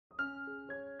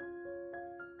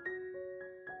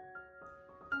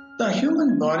The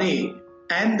human body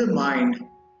and the mind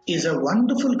is a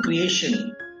wonderful creation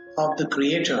of the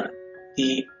Creator,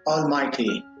 the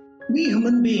Almighty. We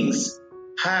human beings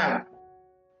have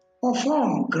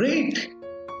performed great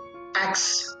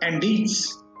acts and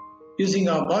deeds using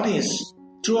our bodies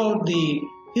throughout the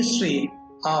history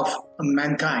of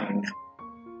mankind.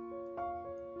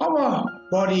 Our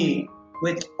body,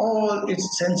 with all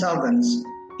its sense organs,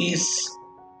 is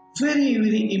very,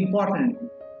 very important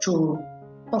to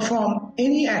perform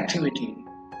any activity.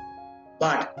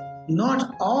 But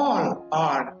not all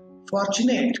are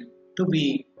fortunate to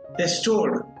be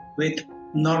bestowed with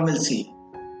normalcy.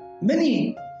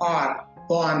 Many are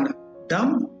born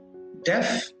dumb,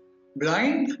 deaf,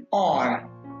 blind, or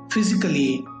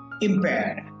physically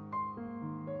impaired.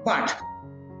 But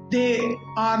they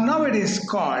are nowadays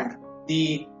called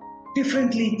the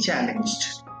differently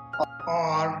challenged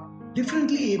or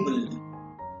differently abled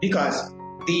because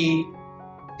the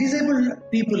disabled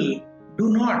people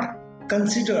do not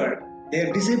consider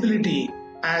their disability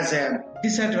as a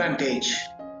disadvantage.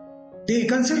 They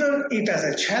consider it as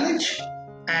a challenge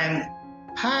and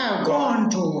have gone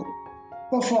to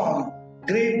perform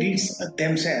great deeds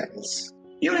themselves.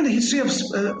 Even in the history of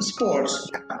sports,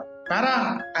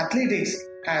 para-athletics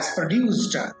has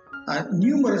produced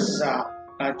numerous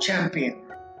champions.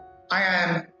 I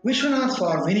am Vishwanath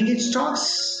for winning its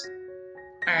toss,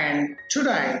 and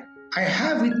today I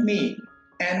have with me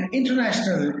an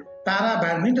international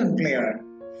para-badminton player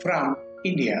from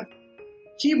India.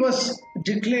 He was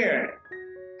declared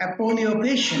a polio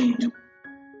patient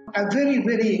at a very,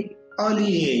 very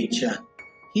early age.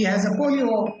 He has a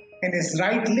polio in his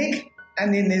right leg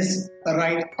and in his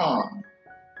right arm.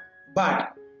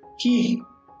 But he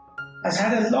has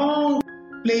had a long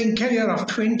playing career of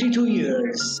 22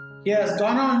 years. He has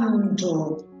gone on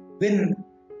to win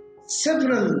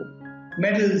several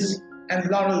medals and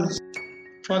laurels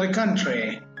for the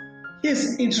country.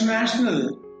 His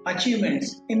international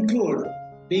achievements include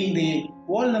being the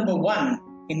world number one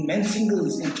in men's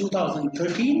singles in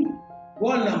 2013,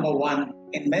 world number one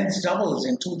in men's doubles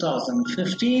in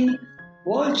 2015,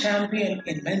 world champion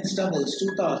in men's doubles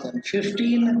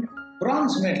 2015,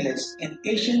 bronze medalist in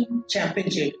Asian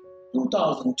Championship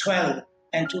 2012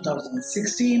 and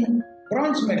 2016,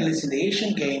 bronze medalist in the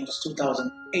Asian Games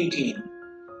 2018.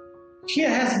 He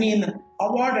has been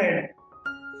awarded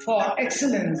for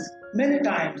excellence many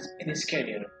times in his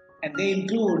career, and they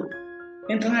include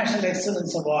International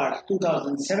Excellence Award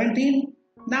 2017,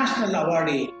 National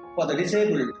Awardee for the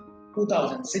Disabled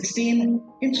 2016,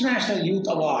 International Youth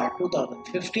Award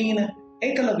 2015,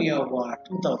 Ekalavya Award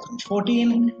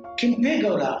 2014,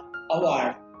 Kimpegowda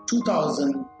Award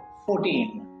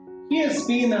 2014. He has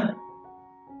been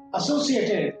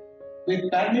associated with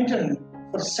badminton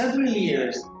for several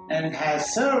years and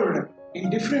has served in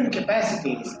different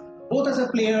capacities, both as a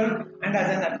player and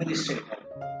as an administrator.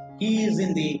 He is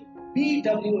in the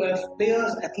BWF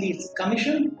Players Athletes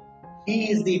Commission. He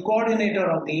is the coordinator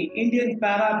of the Indian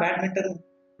Para Badminton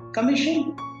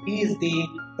Commission. He is the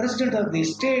president of the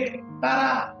State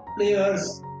Para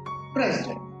Players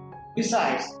President.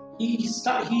 Besides,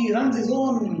 he runs his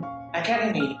own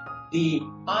academy, the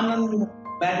Anand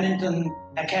Badminton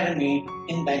Academy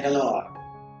in Bangalore.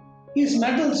 His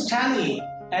medals tally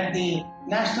at the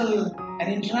national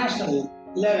and international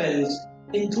levels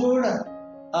include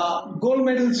gold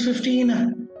medals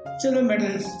 15, silver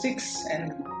medals 6,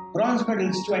 and bronze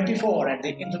medals 24 at the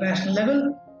international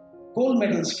level, gold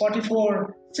medals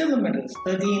 44, silver medals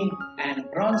 13, and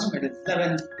bronze medals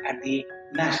 11 at the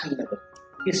national level.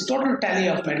 His total tally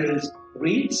of medals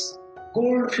reads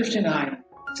gold 59,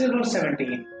 silver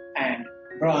 17, and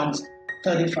bronze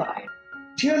 35.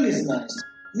 Dear listeners,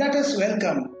 let us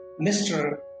welcome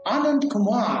Mr.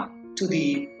 AnandKumar to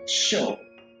the show.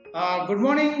 Good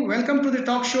morning. Welcome to the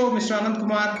talk show, Mr.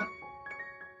 AnandKumar.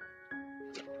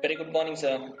 Very good morning,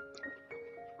 sir.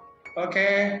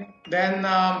 Okay, then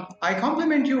I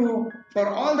compliment you for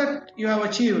all that you have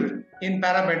achieved in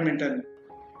para badminton.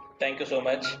 Thank you so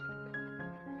much.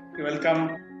 You're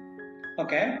welcome.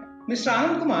 Okay, Mr.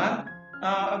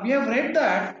 AnandKumar, we have read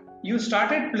that you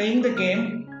started playing the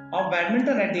game of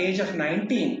badminton at the age of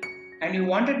 19 and you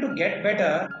wanted to get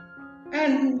better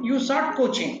and you sought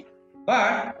coaching.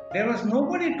 But there was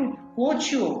nobody to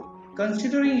coach you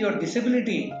considering your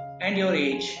disability and your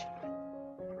age.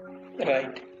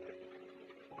 Right.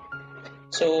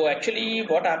 So actually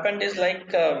what happened is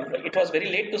it was very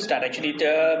late to start. Actually,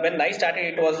 when I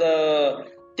started,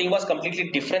 thing was completely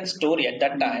different story at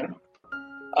that time.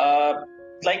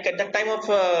 At that time of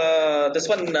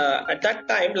at that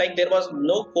time, there was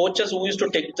no coaches who used to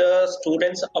take the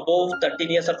students above 13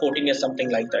 years or 14 years,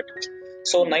 something like that.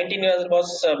 So 19 years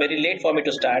was very late for me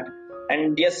to start.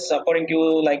 And yes, according to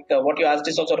you, what you asked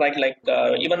is also right.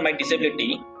 Even my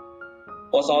disability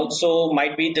was also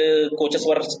might be the coaches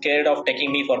were scared of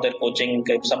taking me for their coaching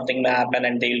if something may happen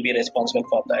and they will be responsible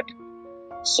for that.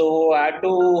 So I had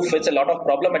to face a lot of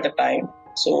problem at the time.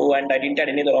 So and I didn't have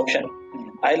any other option.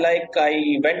 I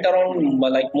went around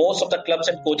most of the clubs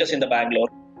and coaches in the Bangalore,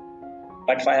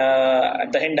 but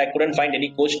at the end I couldn't find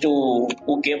any coach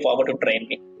who came forward to train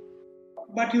me.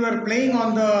 But you were playing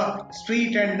on the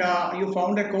street and you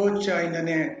found a coach in the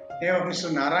name of Mr.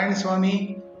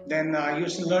 AnandKumar. Then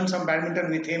you learned some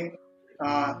badminton with him.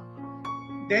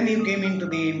 Then you came into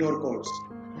the indoor courts.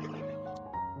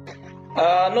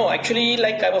 No, actually,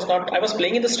 I was not. I was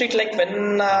playing in the street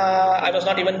when I was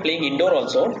not even playing indoor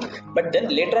also. But then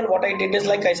later on, what I did is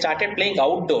I started playing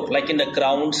outdoor, in the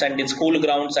grounds and in school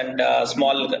grounds and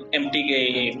small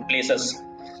empty places.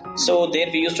 So there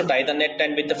we used to tie the net,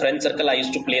 and with the friend circle, I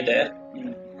used to play there.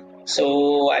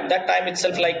 So at that time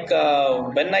itself,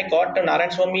 when I got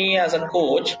AnandKumar as a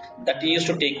coach, that he used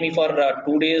to take me for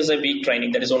 2 days a week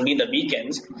training. That is only in the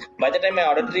weekends. By the time I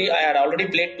had already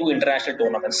played 2 international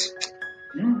tournaments.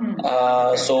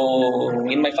 So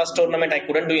in my first tournament, I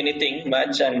couldn't do anything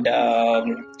much, and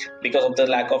because of the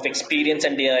lack of experience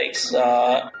and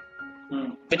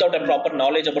without a proper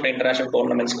knowledge about international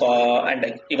tournaments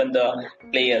and even the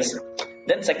players.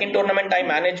 Then second tournament I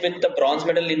managed with the bronze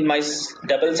medal in my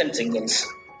doubles and singles.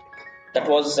 That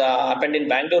was happened in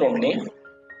Bangalore only.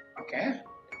 Okay.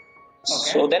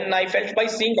 So then I felt by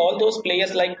seeing all those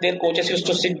players, their coaches used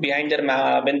to sit behind their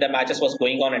when the matches was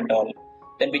going on and all,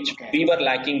 then which we were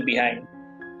lacking behind.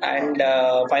 And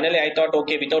finally I thought,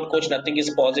 okay, without coach nothing is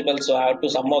possible, so I have to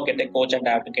somehow get a coach and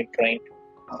I have to get trained.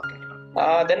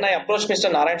 Then I approached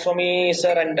Mr. AnandKumar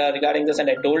sir and regarding this, and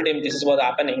I told him this is what's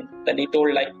happening. Then he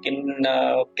told in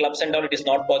clubs and all it is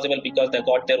not possible because they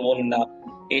got their own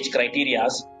age criteria.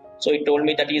 So he told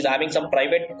me that he is having some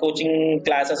private coaching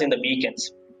classes in the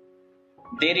weekends.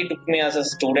 There he took me as a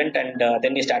student, and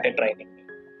then he started training me.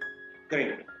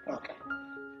 Great. Okay.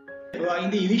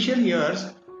 In the initial years,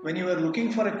 when you were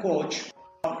looking for a coach,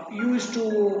 you used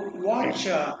to watch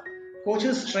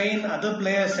coaches train other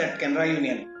players at Canara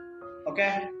Union.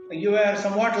 Okay, you were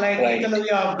somewhat like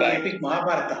Ekalavya of the epic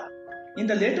Mahabharata. In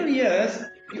the later years,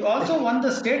 you also won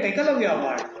the state Ekalavya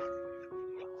award.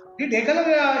 Did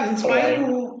Ekalavya inspire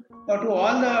you to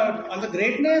all the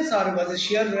greatness, or was it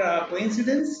sheer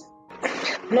coincidence?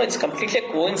 No, it's completely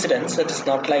a coincidence. It is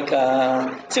not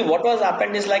see, what was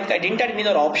happened is I didn't have any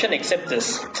other option except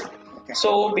this.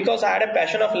 So because I had a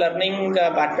passion of learning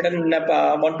badminton,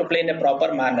 want to play in a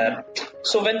proper manner.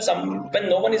 So when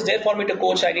no one is there for me to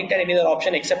coach, I didn't have any other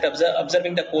option except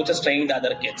observing the coaches training the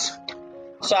other kids.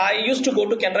 So I used to go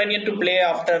to Canara Union to play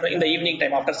in the evening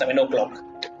time after 7 o'clock.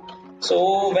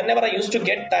 So whenever I used to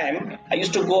get time, I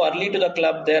used to go early to the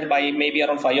club there by maybe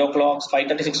around 5 o'clock,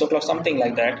 5:30, 6 o'clock, something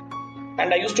like that.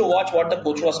 And I used to watch what the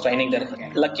coach was training there.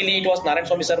 Luckily, it was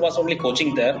AnandKumar sir was only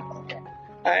coaching there.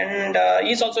 And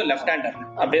he's also a left-hander.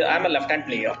 I'm a left-hand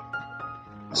player.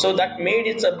 So that made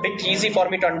it a bit easy for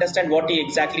me to understand what he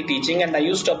exactly teaching, and I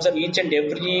used to observe each and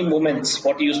every moments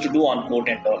what he used to do on court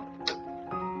and all.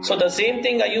 So the same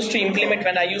thing I used to implement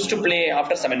when I used to play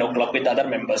after 7 o'clock with other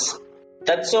members.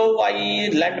 That's how I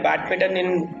learned badminton in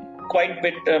quite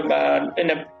bit in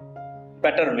a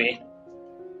better way.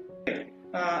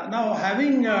 Now,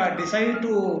 having decided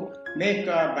to make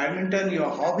badminton your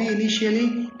hobby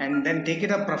initially and then take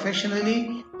it up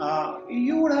professionally,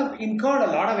 you would have incurred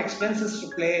a lot of expenses to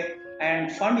play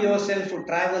and fund yourself to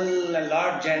travel a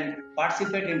lot and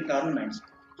participate in tournaments.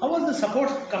 How was the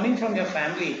support coming from your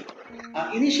family?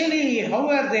 Initially, how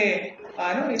were they?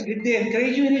 Did they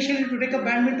encourage you initially to take up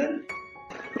badminton?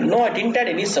 No, I didn't have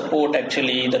any support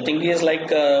actually. The thing is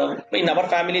in our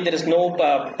family there is no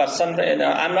person.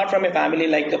 I'm not from a family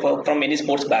from any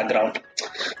sports background.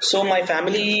 So my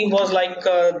family was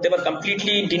they were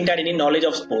completely didn't have any knowledge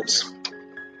of sports.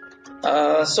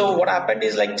 So what happened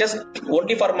is just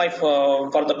only for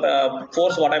the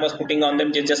force what I was putting on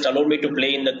them, they just allowed me to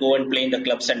play in the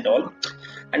clubs and all.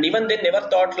 And even they never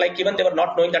thought even they were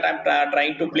not knowing that I'm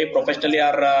trying to play professionally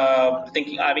or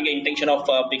having an intention of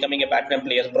becoming a badminton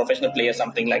player, professional player,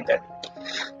 something like that.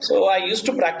 So I used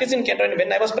to practice in Canara.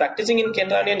 When I was practicing in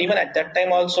Canara, and even at that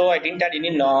time also, I didn't have any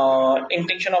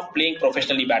intention of playing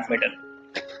professionally badminton.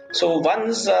 So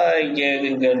once a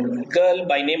girl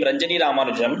by name Ranjani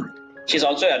Ramanujam, she's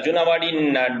also Arjuna Award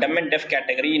in dumb and deaf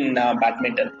category in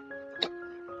badminton.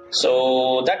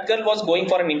 So that girl was going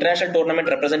for an international tournament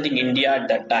representing India at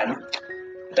that time.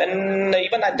 Then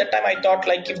even at that time I thought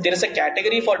if there is a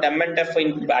category for dumb and deaf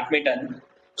in badminton,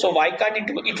 So why can't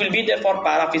it will be there for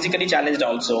para physically challenged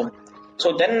also.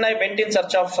 So then I went in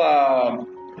search of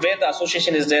where the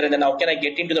association is there, and then how can I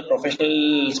get into the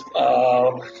professional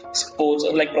sports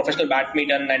like professional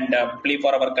badminton and play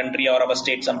for our country or our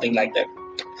state, something like that.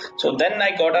 So then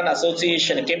I got an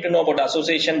association, I came to know about the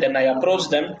association, then I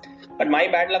approached them. But my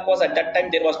bad luck was at that time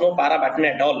there was no para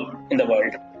badminton at all in the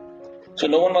world. So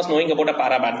no one was knowing about a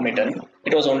para badminton.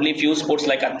 It was only few sports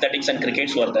like athletics and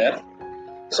crickets were there.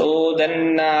 So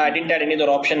then I didn't have any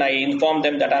other option. I informed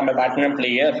them that I'm a badminton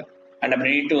player and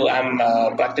I'm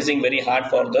practicing very hard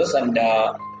for this, and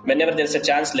whenever there's a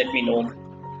chance, let me know.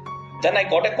 Then I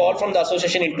got a call from the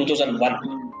association in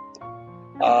 2001.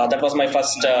 That was my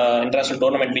first international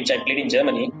tournament which I played in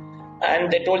Germany,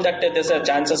 and they told that there's a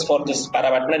chances for this para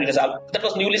badminton. That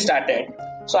was newly started.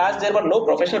 So as there were no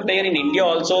professional player in India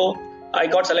also, I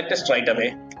got selected straight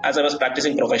away as I was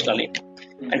practicing professionally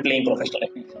and playing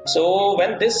professionally. So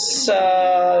when this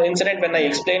incident, when I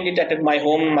explained it at my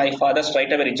home, my father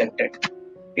straight away rejected.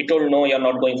 He told, no, you're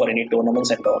not going for any tournaments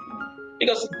at all.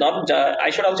 Because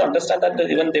I should also understand that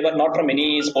even they were not from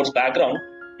any sports background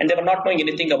and they were not knowing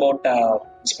anything about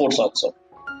sports also.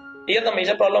 Here the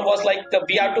major problem was like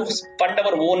we have to fund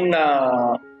our own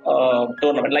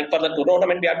tournament. Like for the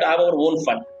tournament, we have to have our own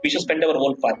fund. We should spend our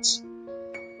own funds.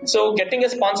 So getting a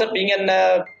sponsor, being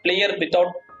a player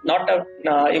without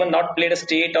even not played a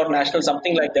state or national,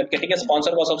 something like that, getting a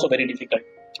sponsor was also very difficult.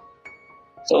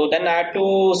 So then I had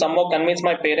to somehow convince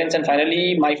my parents, and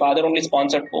finally my father only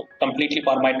sponsored completely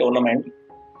for my tournament.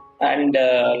 And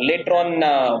later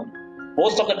on,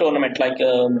 most of the tournament, like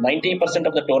 90%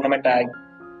 of the tournament, I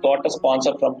got a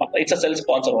sponsor from. It's a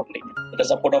self-sponsor only, with the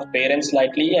support of parents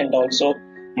slightly, and also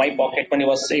my pocket money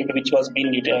was saved, which was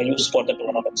being used for the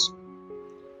tournaments.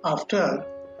 After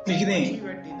beginning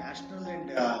at the national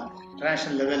and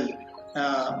international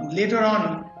level, later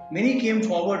on, many came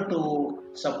forward to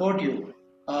support you,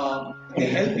 to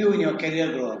help you in your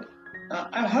career growth.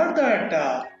 I've heard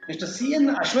that Mr.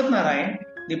 C.N. Ashwath Narayan,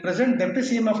 the present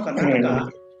Deputy CM of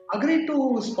Karnataka, agreed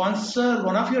to sponsor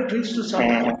one of your trips to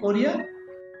South Korea.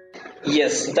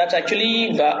 Yes, that's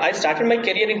actually, I started my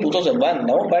career in 2001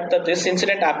 now, but this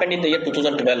incident happened in the year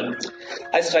 2012.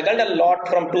 I struggled a lot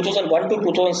from 2001 to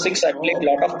 2006. I played a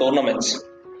lot of tournaments,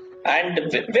 and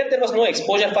where there was no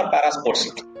exposure for para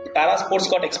sports. Para sports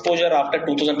got exposure after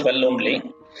 2012 only.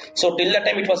 So till that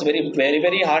time, it was very, very,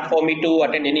 very hard for me to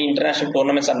attend any international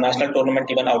tournaments or national tournament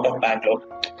even out of Bangalore.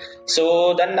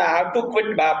 So then I had to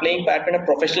quit playing badminton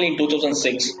professionally in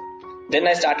 2006. Then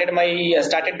I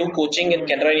started do coaching in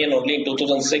Canara Union only in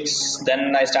 2006.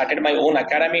 Then I started my own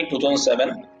academy in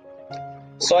 2007.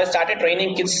 So I started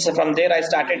training kids. From there, I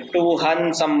started to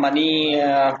earn some money.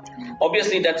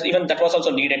 Obviously, that was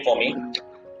also needed for me,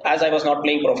 as I was not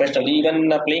playing professionally. Even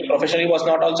playing professionally was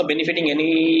not also benefiting in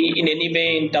any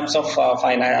way in terms of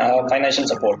financial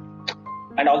support,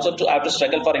 and also I have to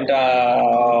struggle for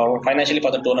financially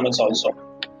for the tournaments also.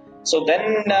 So then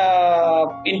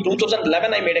in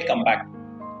 2011 I made a comeback.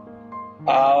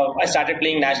 I started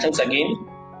playing nationals again,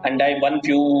 and I won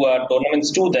few tournaments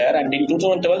too there. And in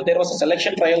 2012 there was a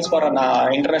selection trials for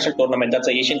an international tournament, that's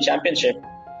a Asian Championship.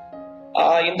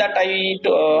 In that I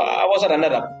was a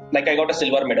runner-up, like I got a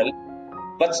silver medal.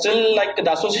 But still, like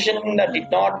the association did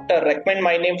not recommend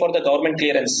my name for the government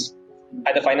clearance,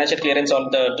 the financial clearance or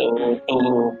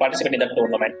to participate in that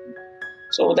tournament.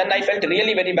 So then I felt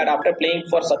really very bad after playing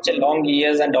for such a long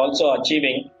years and also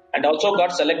achieving, and also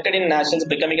got selected in nationals,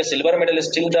 becoming a silver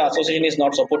medalist. Still the association is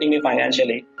not supporting me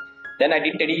financially. Then I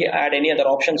didn't add any other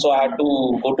option, so I had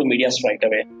to go to media straight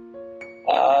away.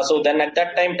 So then at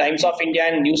that time, Times of India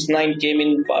and News 9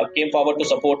 came forward to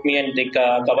support me, and they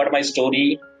covered my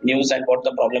story, news, and what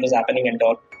the problem is happening and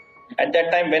all. At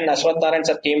that time, when Ashwath Narayan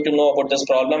sir came to know about this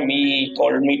problem, he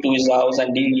called me to his house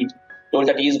and he told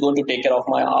that he is going to take care of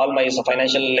all my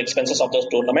financial expenses of this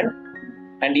tournament,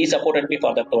 and he supported me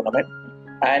for that tournament.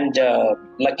 And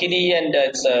luckily, and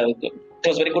it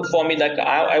was very good for me that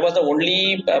I was the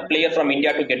only player from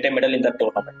India to get a medal in that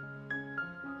tournament.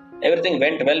 Everything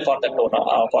went well for the tournament.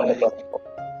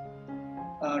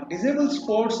 Disabled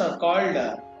sports are called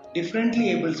differently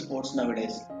able sports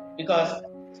nowadays because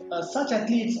such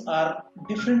athletes are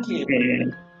differently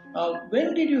able.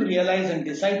 When did you realize and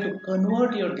decide to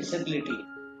convert your disability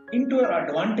into an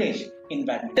advantage in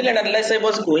badminton? And unless I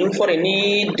was going for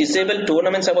any disabled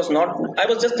tournaments, I was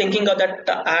just thinking of that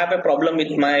I have a problem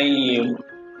with my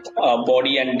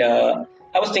body, and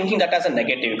I was thinking that as a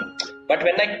negative. But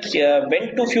when I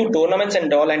went to few tournaments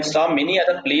and all and saw many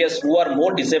other players who are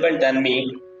more disabled than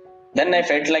me, then I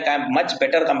felt like I'm much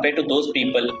better compared to those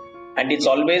people. And it's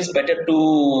always better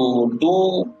to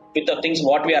do with the things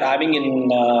what we are having in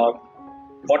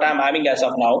what I'm having as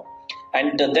of now.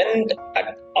 And then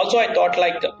also I thought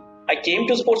like I came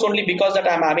to sports only because that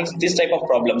I'm having this type of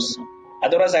problems.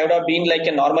 Otherwise, I would have been like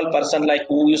a normal person, like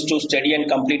who used to study and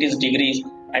complete his degrees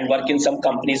and work in some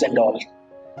companies and all.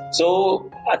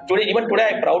 So even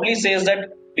today, I proudly says that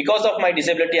because of my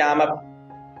disability, I'm a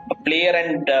player,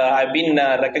 and I've been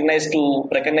recognized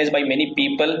by many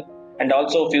people, and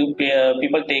also few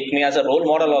people take me as a role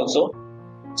model also.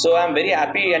 So I'm very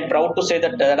happy and proud to say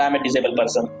that I'm a disabled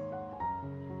person.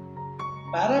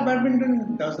 Para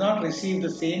badminton does not receive the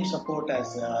same support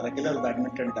as regular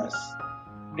badminton does.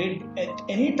 Did at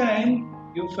any time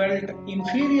you felt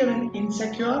inferior and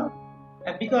insecure?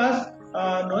 Because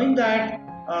knowing that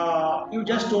you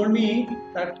just told me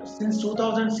that since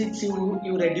 2006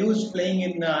 you reduced playing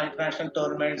in international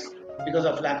tournaments because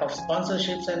of lack of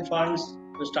sponsorships and funds.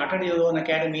 You started your own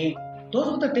academy.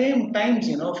 Those were the times,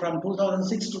 from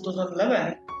 2006 to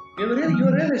 2011. You were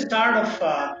really start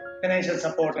of financial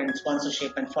support and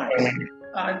sponsorship and funds.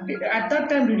 At that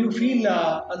time, did you feel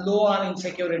a low on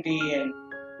insecurity and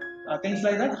things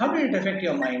like that? How did it affect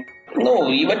your mind? No,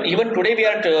 even today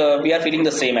we are feeling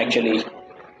the same actually.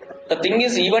 The thing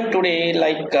is, even today,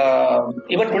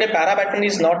 even today, para badminton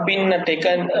is not been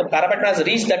taken. Para badminton has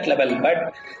reached that level,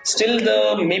 but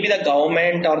still, maybe the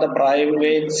government or the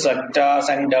private sectors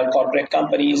and corporate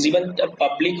companies, even the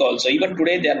public also, even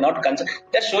today, they are not concerned.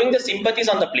 They are showing the sympathies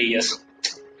on the players.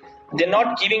 They're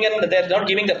not giving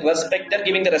the respect. They're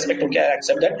giving the respect. Okay, I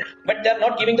accept that, but they're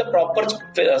not giving the proper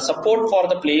support for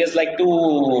the players, like to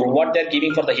what they're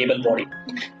giving for the able body.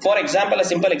 For example, a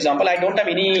simple example, I don't have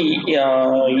any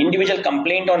individual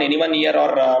complaint on anyone here,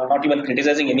 or not even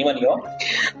criticizing anyone here.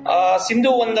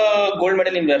 Sindhu won the gold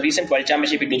medal in the recent World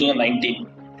Championship in 2019.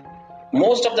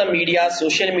 Most of the media,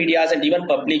 social medias, and even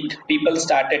public people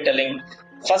started telling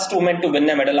first woman to win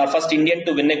a medal or first Indian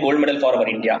to win a gold medal for our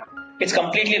India. It's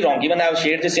completely wrong. Even I have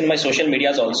shared this in my social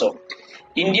medias also.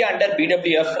 India under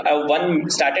BWF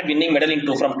started winning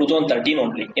medal from 2013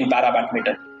 only in para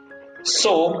badminton.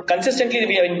 So consistently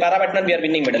we are in para badminton, we are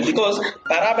winning medal because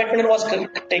para badminton was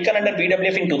taken under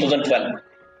BWF in 2012.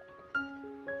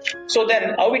 So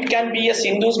then how it can be a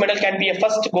Sindhu's medal can be a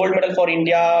first gold medal for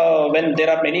India when there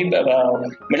are many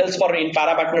medals in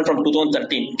para badminton from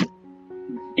 2013.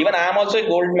 Even I am also a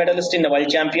gold medalist in the world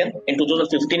champion in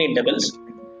 2015 in doubles.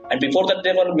 And before that,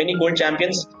 there were many gold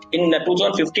champions. In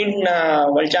 2015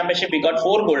 World Championship, we got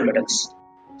 4 gold medals.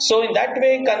 So in that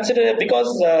way, consider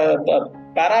because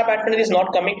para badminton is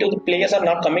not coming to the players are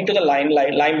not coming to the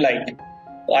limelight.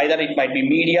 Either it might be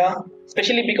media,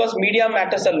 especially because media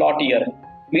matters a lot here.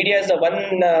 Media is the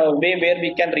one way where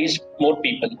we can reach more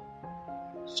people.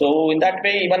 So in that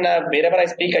way, even wherever I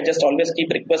speak, I just always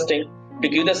keep requesting to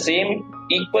give the same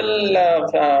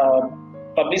equal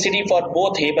publicity for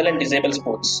both able and disabled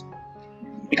sports,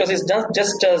 because it's not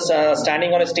just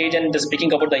standing on a stage and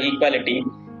speaking about the equality.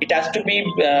 It has to be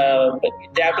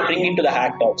they have to bring into the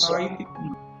act also.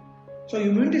 So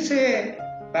you mean to say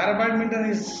para badminton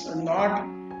is not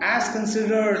as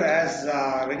considered as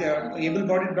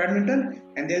able-bodied badminton,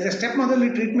 and there is a stepmotherly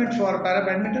treatment for para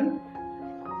badminton?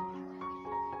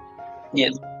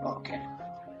 Yes. Okay.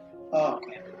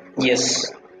 Yes,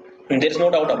 there is no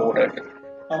doubt about it.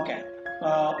 Okay.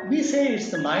 We say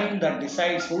it's the mind that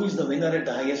decides who is the winner at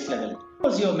the highest level.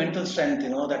 What was your mental strength,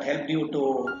 that helped you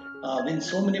to win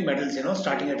so many medals,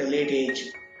 starting at a late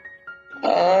age?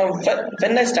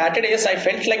 When I started, yes, I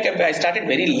felt like I started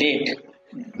very late.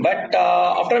 But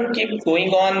after I keep going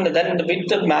on, then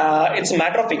with it's a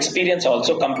matter of experience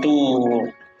also come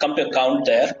to account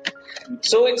there.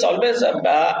 So it's always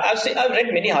I've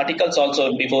read many articles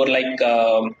also before, like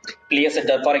players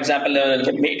for example,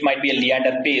 it might be a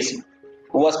Leander Pace,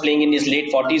 who was playing in his late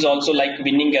 40s also, like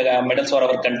winning medals for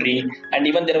our country. And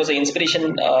even there was an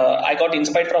inspiration, I got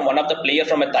inspired from one of the players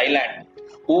from Thailand,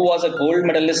 who was a gold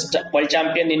medalist world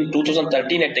champion in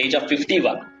 2013 at the age of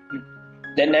 51.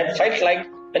 Then I felt like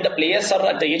when the players are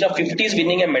at the age of 50s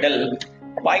winning a medal,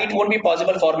 why it won't be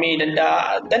possible for me? And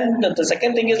then the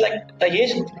second thing is, like, the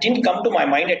age didn't come to my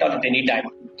mind at all at any time.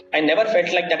 I never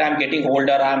felt like that I'm getting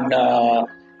older, I'm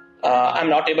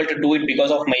not able to do it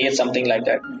because of my age, something like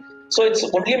that. So it's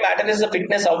only matter is the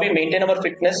fitness, how we maintain our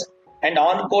fitness, and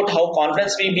on court how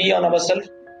confident we be on ourselves,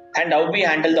 and how we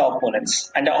handle the opponents,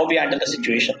 and how we handle the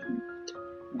situation.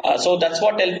 So that's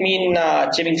what helped me in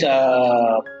achieving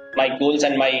my goals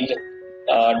and my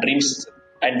dreams,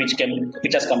 and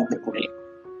which has come to today.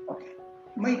 Okay.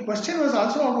 My question was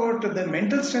also about the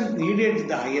mental strength needed at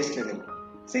the highest level.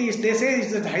 See, they say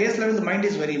at the highest level the mind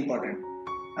is very important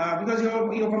because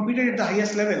you competed at the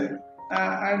highest level.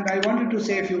 And I wanted to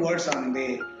say a few words on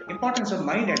the importance of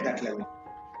mind at that level?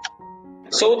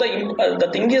 So the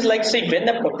thing is like, see, when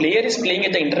the player is playing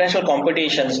at the international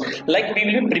competitions, like we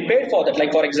will be prepared for that.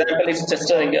 Like for example, it's just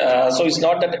so it's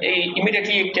not that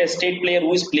immediately a state player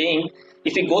who is playing,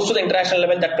 if he goes to the international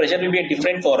level, that pressure will be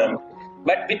different for him.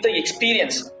 But with the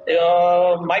experience,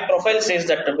 my profile says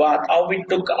that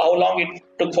how long it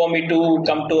took for me to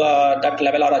come to that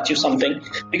level or achieve something.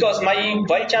 Because my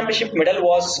world championship gold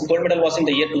medal was in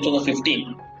the year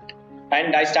 2015.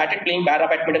 And I started playing para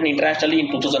badminton internationally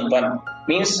in 2001.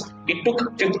 Means it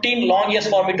took 15 long years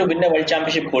for me to win a world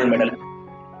championship gold medal.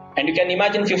 And you can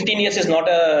imagine 15 years is not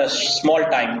a small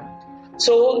time.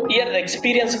 So here the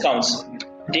experience counts.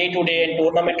 Day to day and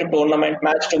tournament to tournament,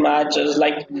 match to match. Is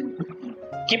like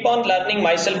keep on learning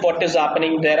myself what is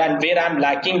happening there and where I'm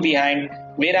lacking behind,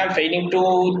 where I'm failing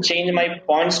to change my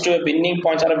points to a winning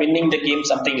points or a winning the game,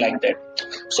 something like that.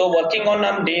 So working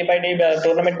on day by day,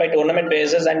 tournament by tournament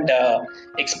basis, and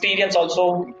experience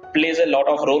also plays a lot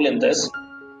of role in this.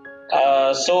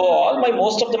 So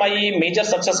most of my major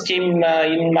success came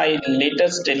in my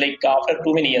latest, like after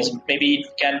too many years. Maybe it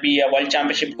can be a world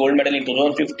championship gold medal in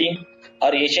 2015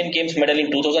 or Asian Games medal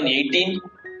in 2018.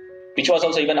 Which was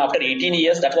also even after 18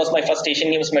 years. That was my first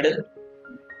Asian Games medal.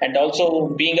 And also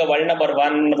being a world number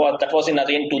one, that was in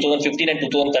again 2015 and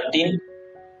 2013.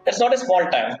 That's not a small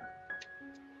time.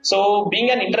 So being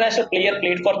an international player,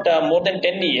 played for more than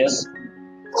 10 years.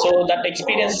 So that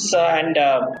experience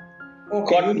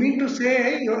Okay, you mean to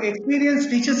say your experience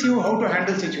teaches you how to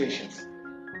handle situations.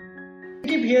 I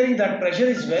keep hearing that pressure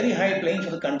is very high playing for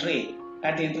the country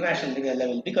at the international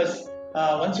level, because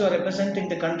once you are representing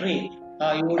the country,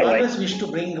 you would always wish to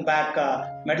bring back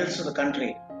medals to the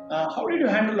country. How did you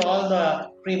handle all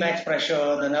the pre-match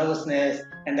pressure, the nervousness,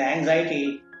 and the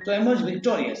anxiety to emerge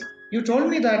victorious? You told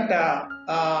me that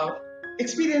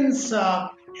experience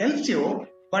helps you,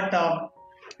 but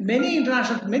many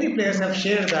players have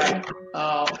shared that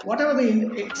whatever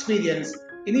the experience,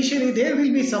 initially there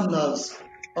will be some nerves,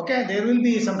 okay, there will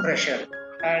be some pressure,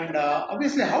 and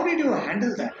obviously, how did you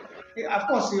handle that? Of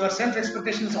course, your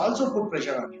self-expectations also put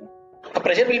pressure on you.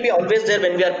 Pressure will be always there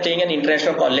when we are playing an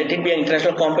international call. Let it be an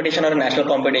international competition or a national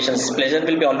competition. Pressure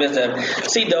will be always there.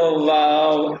 See,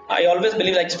 I always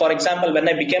believe, like for example, when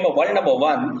I became a world number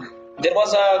one, there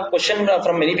was a question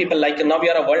from many people like, now we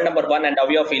are a world number one and how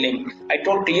you are feeling. I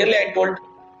told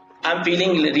I'm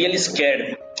feeling really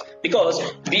scared. Because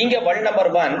being a world number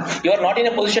one, you are not in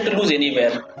a position to lose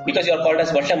anywhere because you are called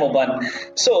as world number one.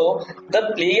 So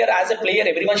as a player,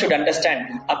 everyone should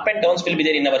understand up and downs will be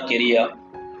there in our career.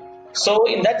 So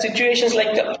in that situations,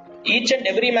 like each and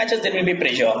every matches there will be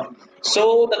pressure.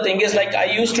 So the thing is, like I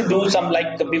used to do some,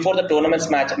 like before the tournaments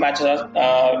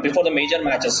before the major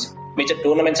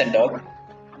tournaments and all,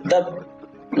 the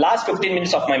last 15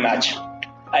 minutes of my match,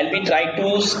 I'll be trying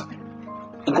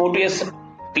to go to a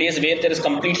place where there is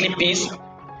completely peace.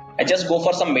 I just go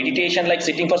for some meditation, like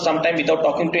sitting for some time without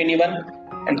talking to anyone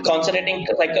and concentrating,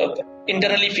 like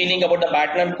internally feeling about the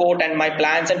badminton court and my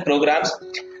plans and programs.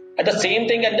 At the same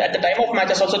thing, and at the time of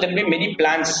matches also, there will be many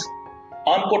plans,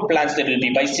 on-court plans there will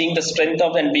be, by seeing the strength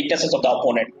of and weaknesses of the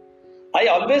opponent. I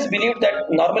always believe that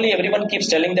normally everyone keeps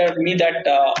telling me that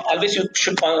always you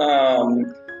should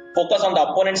focus on the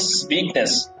opponent's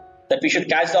weakness, that we should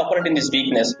catch the opponent in his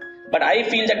weakness. But I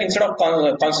feel that instead of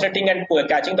concentrating and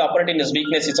catching the opponent in his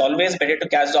weakness, it's always better to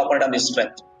catch the opponent on his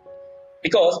strength.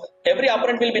 Because every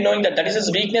opponent will be knowing that is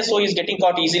his weakness, so he's getting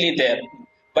caught easily there.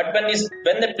 But when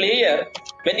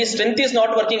his strength is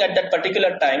not working at that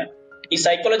particular time, he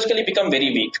psychologically become very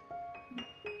weak.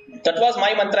 That was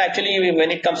my mantra actually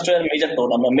when it comes to a major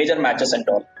tournament, major matches and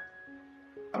all.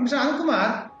 Mr.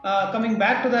 AnandKumar, coming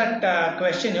back to that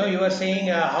question, you were saying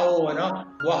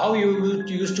how you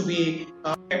used to be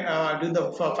during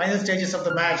the final stages of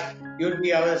the match. You would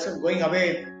be going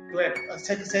away to a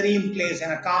serene place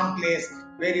and a calm place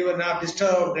where you were not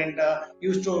disturbed, and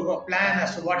used to plan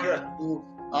as to what you have to do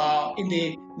in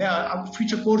the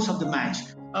future course of the match.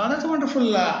 That's a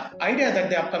wonderful idea that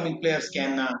the upcoming players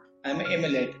can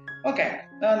emulate. Okay,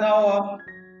 now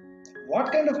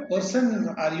what kind of person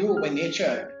are you by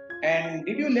nature, and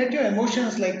did you let your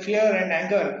emotions like fear and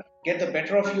anger get the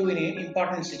better of you in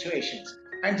important situations?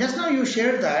 And just now you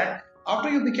shared that after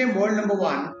you became world number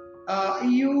one,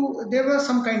 there was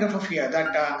some kind of a fear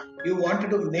that you wanted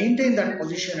to maintain that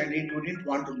position and you didn't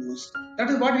want to lose. That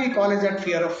is what we call as that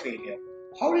fear of failure.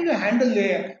 How did you handle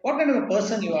what kind of a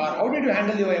person you are? How did you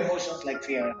handle your emotions like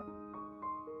fear?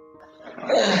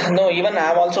 No, even I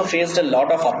have also faced a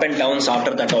lot of up and downs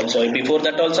after that also. Before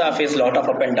that also I faced a lot of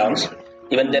up and downs.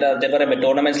 Even there were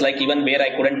tournaments like even where I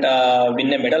couldn't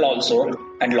win a medal also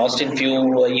and lost in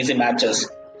few easy matches.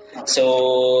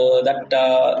 So that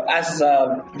as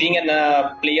being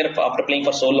a player after playing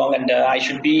for so long, and I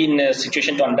should be in a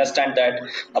situation to understand that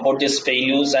about these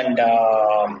failures and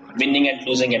winning and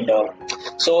losing and all.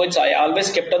 So it's I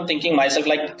always kept on thinking myself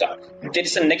like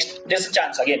there's a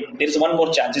chance again. There is one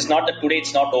more chance. It's not that today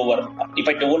it's not over. If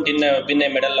I don't win a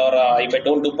medal, or if I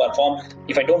don't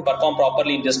if I don't perform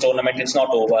properly in this tournament, it's not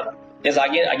over. There's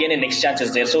again a next chance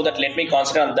is there. So that let me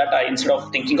concentrate on that instead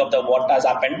of thinking of the what has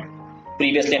happened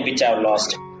previously and which I have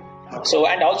lost. So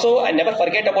and also I never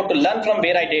forget about to learn from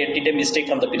where I did a mistake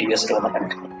from the previous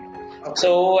tournament.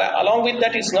 So along with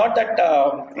that, it's not that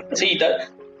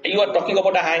you are talking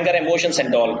about the anger, emotions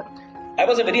and all. I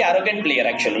was a very arrogant player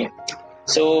actually.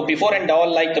 So before and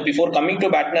all, like before coming to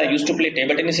badminton, I used to play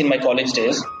table tennis in my college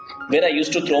days, where I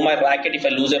used to throw my racket if I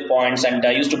lose a points, and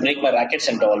I used to break my rackets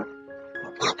and all.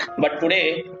 But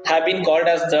today, have been called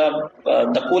as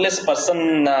the coolest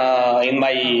person in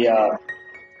my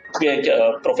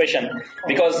profession,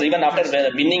 because even after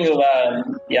winning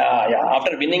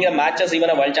after winning a matches, even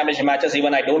a world championship matches,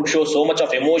 even I don't show so much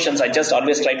of emotions. I just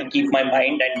always try to keep my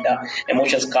mind and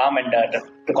emotions calm, and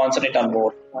to concentrate on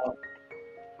more.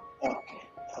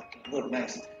 Okay, good,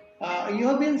 nice. You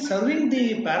have been serving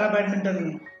the para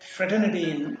badminton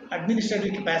fraternity in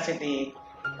administrative capacity.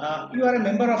 You are a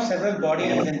member of several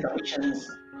bodies and commissions.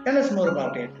 Tell us more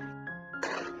about it.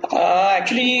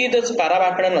 Actually, this para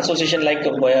badminton association, like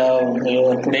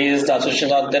today's the association,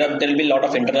 there will be a lot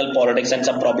of internal politics and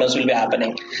some problems will be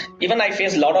happening. Even I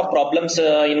faced a lot of problems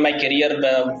in my career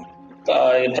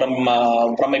from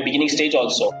my beginning stage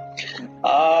also.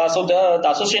 So the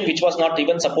association which was not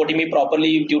even supporting me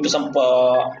properly due to some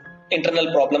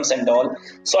internal problems and all.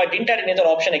 So I didn't have any other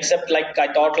option except like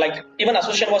I thought like even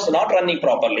association was not running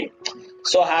properly.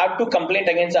 So I had to complain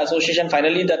against the association.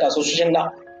 Finally, that association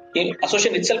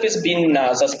itself is been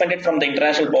suspended from the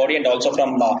international body and also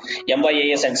from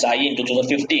MYAS and SAI in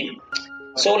 2015.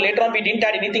 So later on, we didn't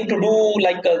have anything to do.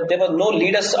 Like there was no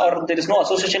leaders or there is no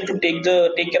association to take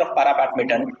care of para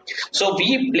badminton. So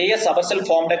we players ourselves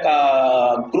formed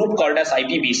a group called as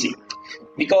IPBC,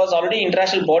 because already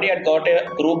international body had got a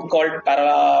group called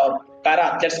Para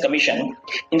Athletes Commission.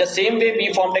 In the same way,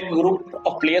 we formed a group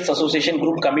of players association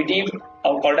group committee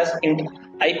called as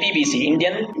IPBC,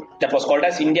 that was called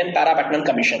as Indian Para Badminton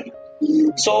Commission.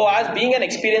 So as being an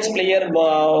experienced player,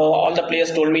 all the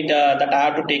players told me that I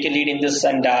have to take a lead in this,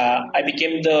 and I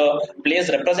became the players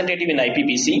representative in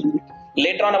IPBC.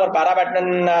 Later on, our para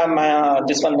badminton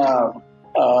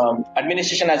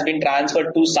administration has been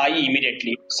transferred to SAI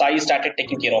immediately. SAI started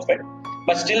taking care of it,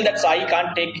 but still that SAI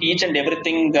can't take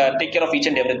take care of each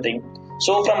and everything.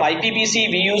 So from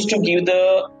IPBC, we used to give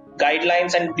the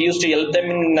guidelines and we used to help them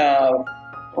in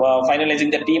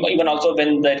finalizing the team, even also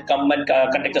when they come and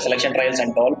conduct the selection trials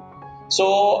and all.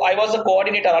 So I was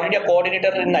already a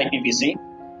coordinator in IPBC,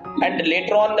 and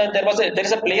later on there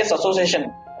is a players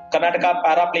association, Karnataka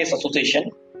Para Players Association.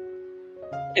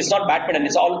 It's not badminton,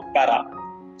 it's all para.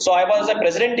 So I was a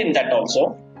president in that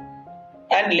also.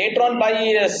 And later on,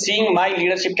 by seeing my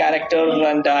leadership character,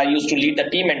 and I used to lead the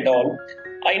team and all,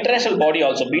 international body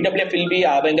also, BWF will be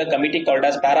having a committee called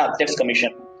as Para Athletes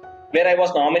Commission, where I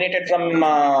was nominated from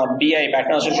BI,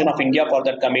 Badminton Association of India, for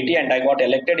that committee, and I got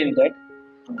elected in that.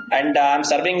 And I'm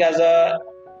serving as a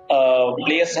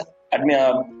players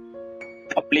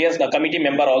committee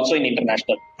member also in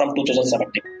international from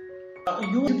 2017.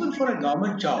 You were eligible for a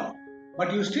government job,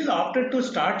 but you still opted to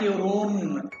start your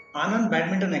own Anand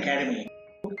Badminton Academy.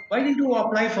 Why didn't you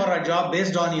apply for a job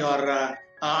based on your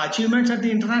achievements at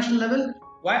the international level?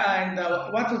 Why and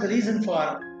what was the reason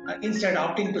for instead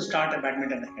opting to start a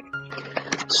badminton academy?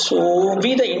 So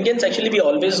we the Indians actually we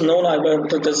always know about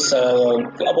this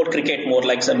about cricket more,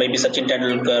 like maybe Sachin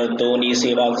Tendulkar, Dhoni,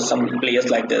 Sehwag, some players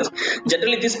like this.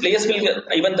 Generally, these players will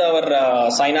even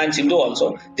our Saina and Sindhu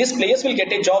also. These players will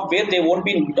get a job where they won't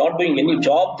be not doing any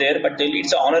job there, but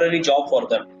it's an honorary job for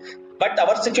them. But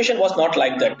our situation was not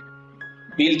like that.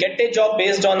 We'll get a job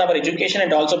based on our education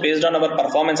and also based on our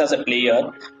performance as a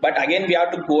player. But again, we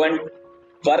have to go and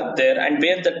work there, and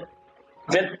where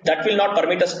that will not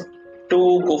permit us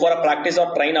to go for a practice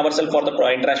or train ourselves for the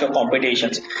international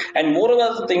competitions. And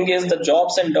moreover, the thing is the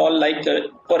jobs and all, like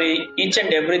for each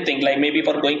and everything, like maybe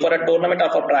for going for a tournament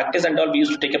or for practice and all, we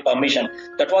used to take a permission.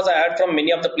 That was I heard from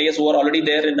many of the players who are already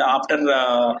there after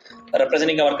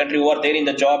representing our country, who are there in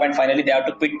the job, and finally they have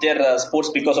to quit their sports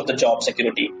because of the job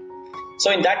security. So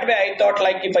in that way, I thought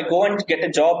like if I go and get a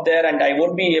job there and I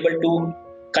won't be able to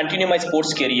continue my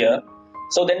sports career.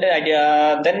 So then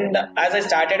as I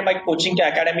started my coaching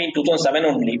academy in 2007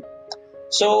 only.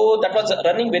 So that was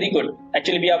running very good.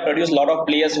 Actually, we have produced a lot of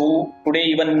players who today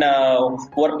even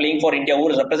who are playing for India, who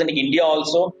are representing India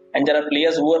also, and there are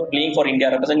players who are playing for India,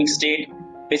 representing state.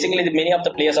 Basically, many of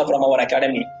the players are from our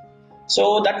academy.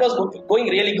 So that was going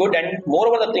really good. And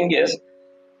moreover, the thing is,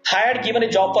 I had given a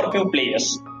job for a few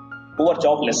players who were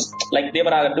jobless, like they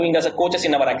were doing as a coaches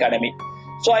in our academy.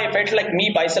 So I felt like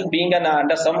me myself being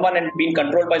under someone and being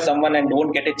controlled by someone and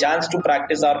won't get a chance to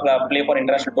practice or play for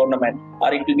international tournament,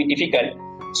 or it will be difficult.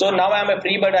 So now I am a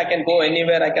free bird. I can go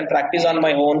anywhere. I can practice on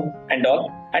my own and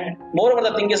all. And moreover,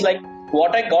 the thing is like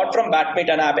what I got from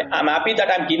badminton, I'm happy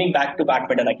that I'm giving back to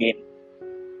badminton again.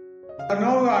 You are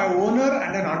now an owner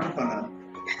and an entrepreneur.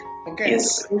 Okay.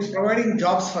 Yes. Who's providing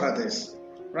jobs for others,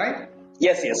 right?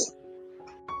 Yes, yes.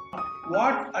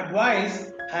 What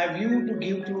advice have you to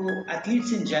give to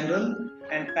athletes in general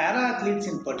and para athletes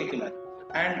in particular?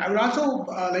 And I would also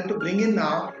like to bring in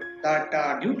now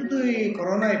that due to the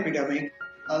corona epidemic,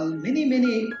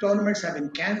 many tournaments have been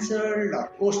cancelled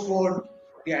or postponed.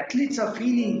 The athletes are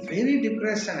feeling very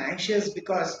depressed and anxious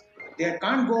because they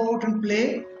can't go out and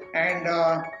play, and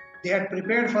they are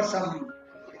prepared for some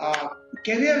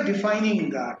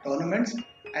career-defining tournaments,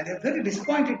 and they're very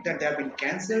disappointed that they have been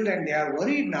cancelled, and they are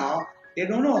worried now. They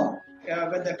don't know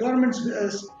when the tournaments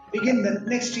begin the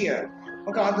next year,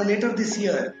 okay, or the later this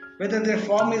year, whether their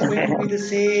form is going to be the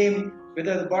same,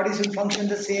 whether the bodies will function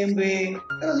the same way.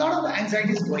 There are a lot of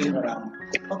anxieties going around.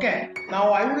 Okay,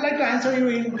 now I would like to answer you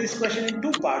in this question in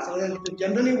two parts.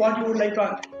 Generally, what you would like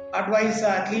to advise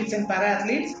athletes and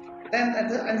para-athletes. Then,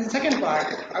 and the second part,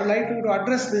 I would like to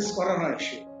address this corona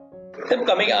issue.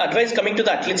 Advice coming to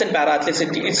the athletes and para-athletes,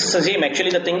 it's the same.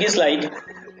 Actually, the thing is like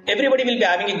everybody will be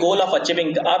having a goal of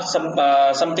achieving or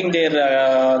something they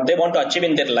want to achieve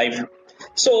in their life.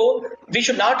 So we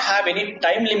should not have any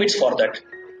time limits for that.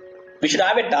 We should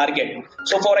have a target.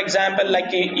 So, for example,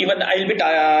 like even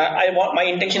my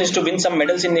intention is to win some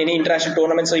medals in any international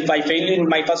tournament. So, if I fail in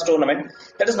my first tournament,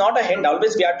 that is not a end.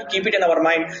 Always we have to keep it in our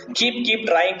mind. Keep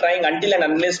trying until and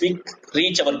unless we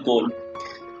reach our goal.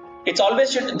 It's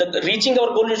always reaching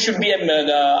our goal should be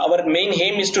our main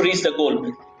aim is to reach the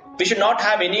goal. We should not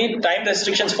have any time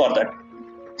restrictions for that.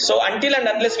 So, until and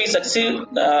unless we succeed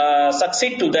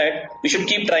to that, we should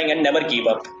keep trying and never give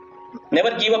up.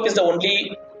 Never give up is the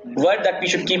only word that we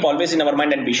should keep always in our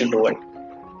mind, and we should do it.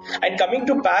 And coming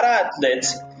to para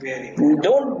athletes,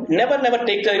 never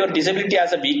take your disability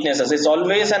as a weakness. It's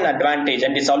always an advantage,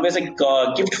 and it's always a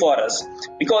gift for us.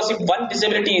 Because if one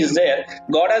disability is there,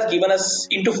 God has given us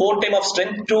into 4 times of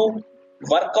strength to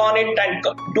work on it and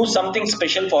do something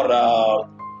special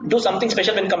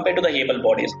when compared to the able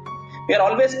bodies. We are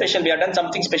always special. We have done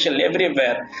something special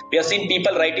everywhere. We have seen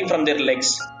people writing from their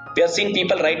legs. We have seen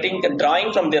people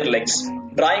drawing from their legs,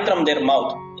 drawing from their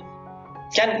mouth.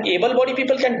 Can able-bodied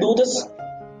people can do this?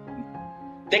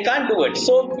 They can't do it.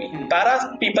 So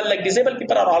para people, like disabled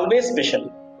people, are always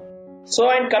special. So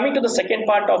I'm coming to the second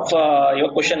part of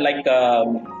your question, like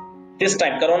this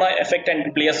time corona effect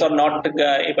and players are not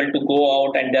able to go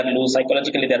out and they're loose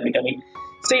psychologically, they're becoming.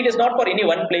 See, it is not for any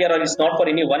one player or it's not for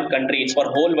any one country. It's for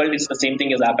whole world. It's the same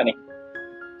thing is happening.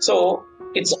 So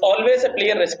it's always a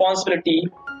player responsibility.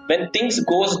 When things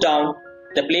goes down,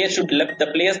 the players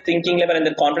thinking level and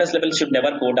the confidence level should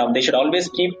never go down. They should always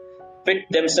keep fit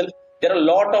themselves. There are a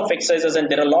lot of exercises and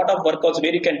there are a lot of workouts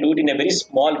where you can do it in a very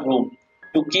small room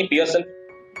to keep yourself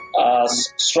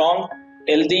strong,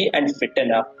 healthy and fit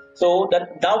enough. So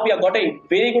that now we have got a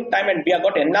very good time and we have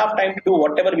got enough time to do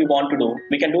whatever we want to do.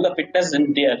 We can do the fitness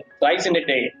in there twice in a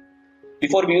day.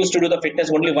 Before we used to do the fitness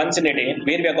only once in a day,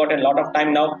 where we have got a lot of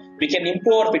time now. We can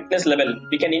improve our fitness level.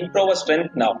 We can improve our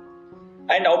strength now.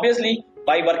 And obviously,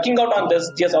 by working out on this,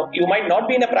 yes, you might not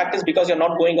be in a practice because you're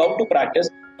not going out to practice,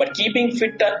 but keeping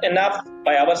fit enough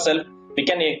by ourselves, we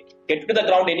can get to the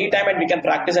ground anytime and we can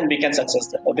practice and we can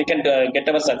get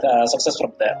our success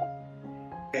from there.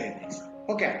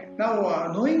 Okay.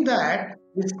 Now, knowing that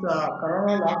this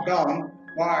corona lockdown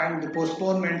and the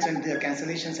postponements and the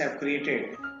cancellations have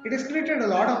created, it has created a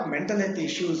lot of mental health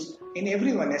issues in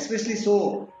everyone, especially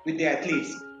so with the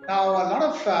athletes. Now, a lot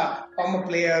of former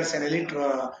players and elite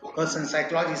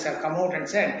psychologists have come out and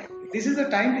said, this is the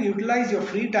time to utilize your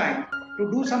free time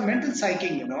to do some mental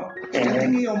psyching,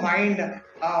 strengthening your mind,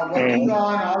 working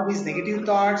on all these negative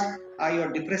thoughts,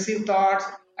 your depressive thoughts,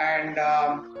 and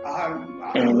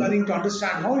learning to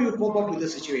understand how you cope up with the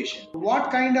situation.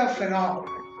 What kind of,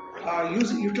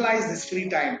 utilize this free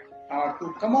time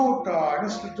to come out,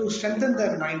 to strengthen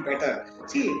their mind better.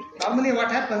 See, normally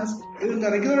what happens, during the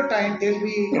regular time, they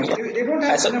don't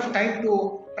have enough time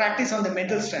to practice on the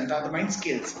mental strength or the mind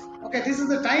skills. Okay, this is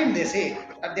the time they say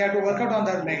that they have to work out on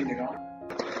their mind,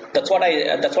 That's what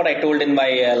I told in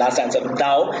my last answer.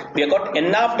 Now we have got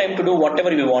enough time to do whatever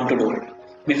we want to do.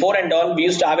 Before and all, we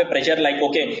used to have a pressure like,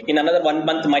 okay, in another 1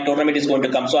 month my tournament is going to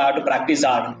come, so I have to practice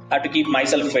hard, I have to keep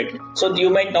myself fit. So you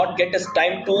might not get this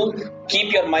time to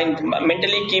keep your mind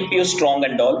mentally, keep you strong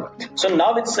and all. So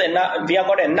now we have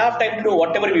got enough time to do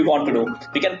whatever we want to do.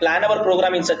 We can plan our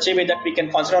program in such a way that we can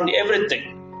concentrate on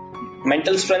everything.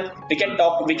 Mental strength, we can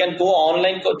talk, we can go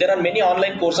online. There are many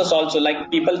online courses also,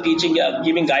 like people teaching,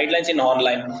 giving guidelines in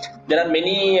online. There are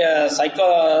many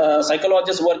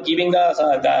psychologists who are giving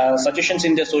the suggestions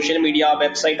in their social media,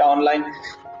 website, online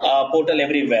portal,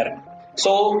 everywhere.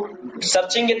 So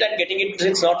searching it and getting it,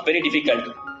 it's not very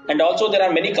difficult. And also there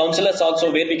are many counselors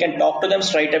also where we can talk to them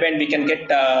straight away and we can get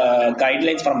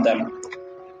guidelines from them.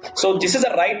 So this is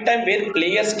the right time where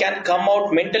players can come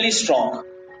out mentally strong,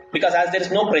 because as there is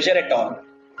no pressure at all.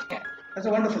 Okay. That's a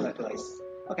wonderful advice.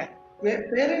 Okay. Where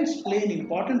parents play an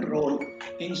important role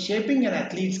in shaping an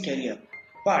athlete's career,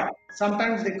 but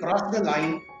sometimes they cross the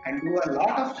line and do a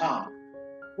lot of harm.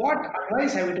 What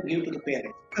advice have you to give to the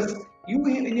parents? Because you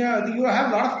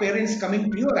have a lot of parents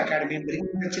coming to your academy and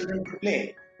bringing their children to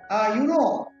play.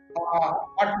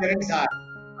 What parents are.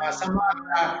 Some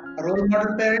are role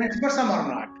model parents, but some are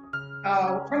not.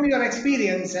 From your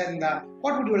experience, and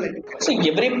what would you like to say?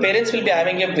 See, every parents will be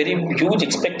having a very huge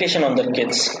expectation on their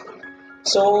kids.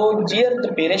 So here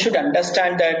the parents should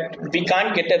understand that we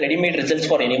can't get a ready-made results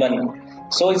for anyone.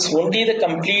 So it's only the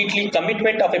completely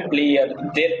commitment of a player,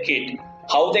 their kid,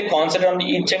 how they concentrate on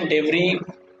each and every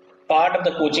part of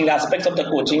the coaching, aspects of the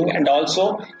coaching, and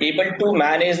also able to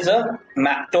manage the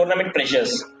tournament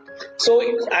pressures. So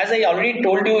as I already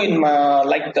told you,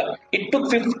 it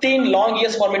took 15 long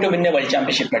years for me to win a world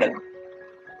championship medal.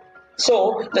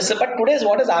 So but today's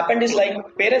what has happened is like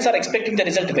parents are expecting the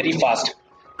result very fast.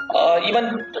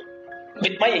 Even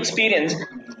with my experience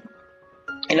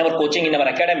in our coaching, in our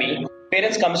academy,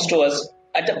 parents comes to us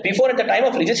at the time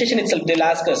of registration itself. They'll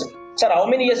ask us, sir, how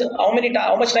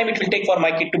much time it will take for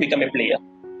my kid to become a player?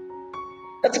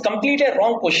 That's a completely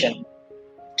wrong question.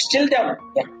 Still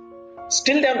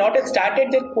they have not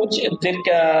started their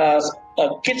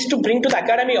kids to bring to the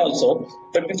academy also.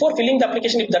 But before filling the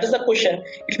application, if that is the question,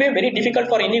 it will be very difficult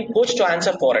for any coach to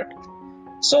answer for it.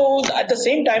 So at the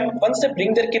same time, once they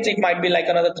bring their kids, it might be like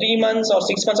another 3 months or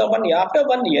 6 months or 1 year. After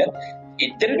 1 year,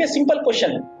 there will be a simple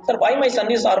question: sir, why my son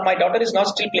is or my daughter is not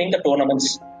still playing the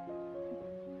tournaments?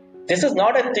 This is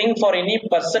not a thing for any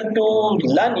person to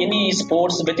learn any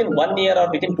sports within 1 year or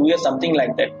within 2 years, something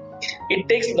like that. It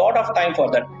takes a lot of time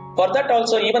for that. For that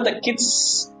also, even the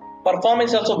kids'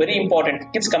 performance is also very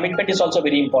important. Kids' commitment is also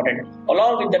very important.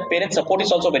 Along with that, parent support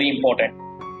is also very important.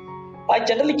 I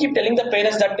generally keep telling the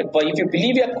parents that if you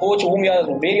believe your coach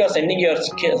where you are sending your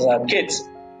kids,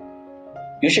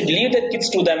 you should leave the kids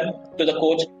to the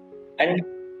coach, and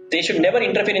they should never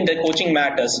interfere in their coaching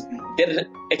matters. Their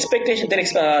expectation,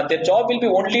 their job will be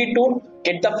only to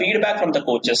get the feedback from the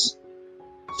coaches.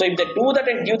 So if they do that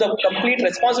and give the complete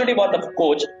responsibility for the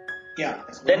coach,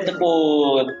 then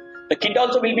the kid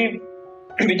also will be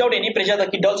without any pressure. The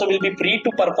kid also will be free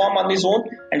to perform on his own,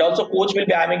 and also coach will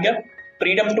be having a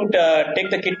freedom to take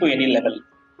the kid to any level.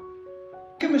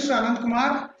 Thank you, Mr.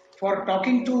 AnandKumar, for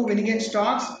talking to Winning Against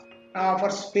Talks, for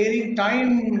sparing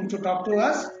time to talk to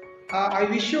us. I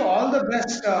wish you all the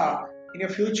best in your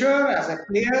future as a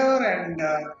player, and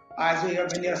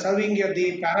when you are serving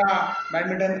the Para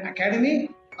Badminton Academy.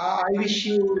 I wish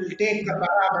you will take the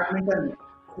Para Badminton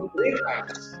to great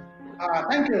heights.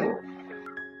 Thank you.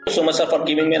 Thank you so much, sir, for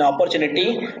giving me an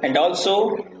opportunity. And also,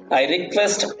 I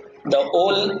request the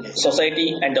whole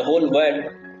society and the whole world,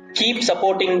 keep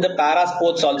supporting the para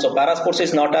sports also. Para sports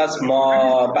is not as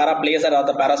para players or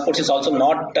the para sports is also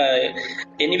not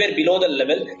anywhere below the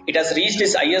level. It has reached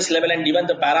its highest level, and even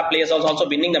the para players are also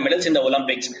winning the medals in the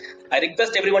Olympics. I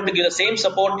request everyone to give the same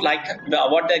support like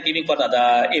what they are giving for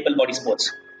the able-bodied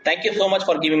sports. Thank you so much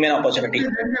for giving me an opportunity. That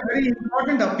is a very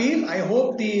important appeal. I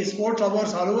hope the sports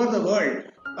lovers all over the world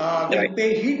will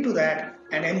pay heed to that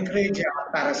and encourage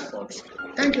para sports.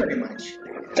 Thank you very much.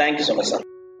 Thank you so much, sir.